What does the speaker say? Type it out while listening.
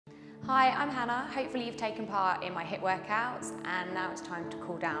Hi, I'm Hannah. Hopefully you've taken part in my HIIT workouts and now it's time to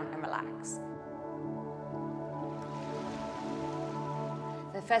cool down and relax.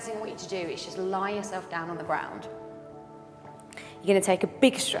 The first thing I want you to do is just lie yourself down on the ground. You're going to take a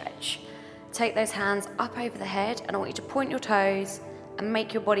big stretch. Take those hands up over the head and I want you to point your toes and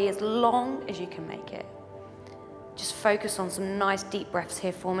make your body as long as you can make it. Just focus on some nice deep breaths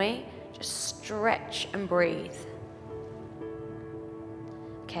here for me. Just stretch and breathe.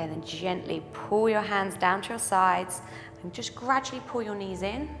 Okay, then gently pull your hands down to your sides and just gradually pull your knees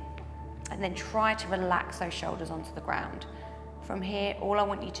in and then try to relax those shoulders onto the ground. From here, all I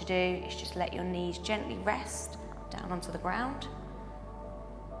want you to do is just let your knees gently rest down onto the ground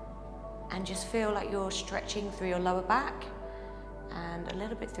and just feel like you're stretching through your lower back and a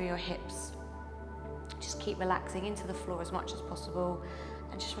little bit through your hips. Just keep relaxing into the floor as much as possible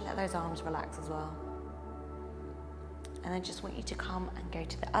and just let those arms relax as well. And I just want you to come and go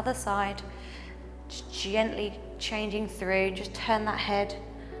to the other side, just gently changing through, just turn that head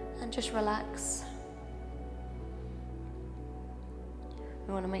and just relax.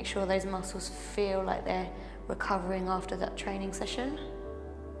 We want to make sure those muscles feel like they're recovering after that training session.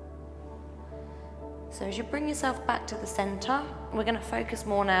 So as you bring yourself back to the center, we're going to focus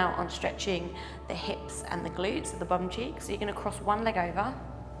more now on stretching the hips and the glutes, the bum cheeks. So you're going to cross one leg over,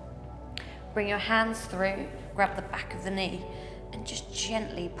 bring your hands through, grab the back of the knee, and just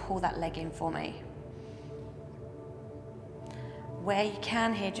gently pull that leg in for me. Where you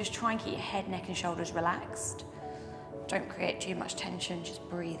can here, just try and keep your head, neck, and shoulders relaxed. Don't create too much tension, just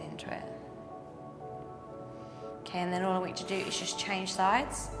breathe into it. Okay, and then all I want you to do is just change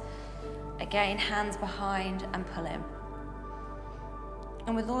sides. Again, hands behind and pull in.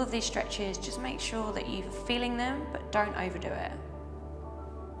 And with all of these stretches, just make sure that you're feeling them, but don't overdo it.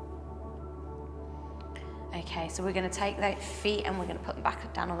 Okay, so we're going to take those feet and we're going to put them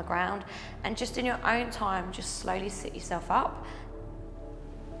back down on the ground. And just in your own time, just slowly sit yourself up.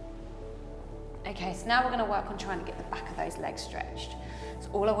 Okay, so now we're going to work on trying to get the back of those legs stretched. So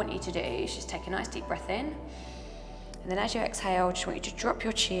all I want you to do is just take a nice deep breath in. And then as you exhale, I just want you to drop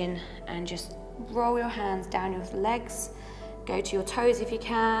your chin and just roll your hands down your legs. Go to your toes if you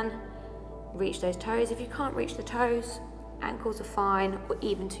can. Reach those toes. If you can't reach the toes, ankles are fine, or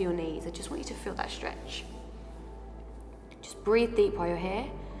even to your knees. I just want you to feel that stretch. Just breathe deep while you're here.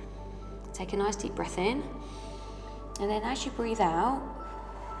 Take a nice deep breath in. And then as you breathe out,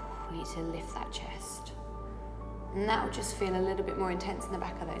 you need to lift that chest. And that will just feel a little bit more intense in the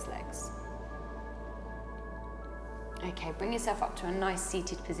back of those legs. Okay, bring yourself up to a nice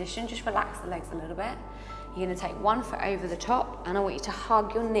seated position. Just relax the legs a little bit. You're going to take one foot over the top and I want you to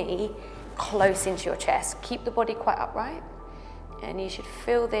hug your knee close into your chest. Keep the body quite upright. And you should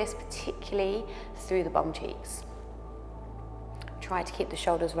feel this particularly through the bum cheeks. Try to keep the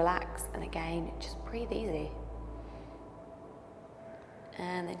shoulders relaxed, and again, just breathe easy.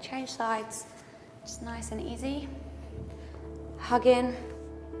 And then change sides, just nice and easy. Hug in.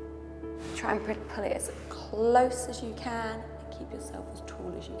 Try and pull it as close as you can, and keep yourself as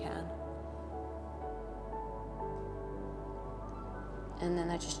tall as you can. And then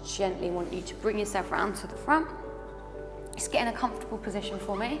I just gently want you to bring yourself around to the front. Just get in a comfortable position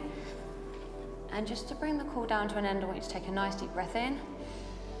for me. And just to bring the cool down to an end, I want you to take a nice deep breath in.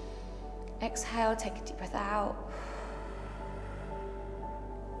 Exhale, take a deep breath out.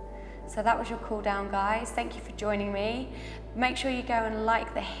 So that was your cool down, guys. Thank you for joining me. Make sure you go and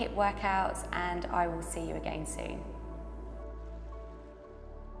like the HIIT workouts and I will see you again soon.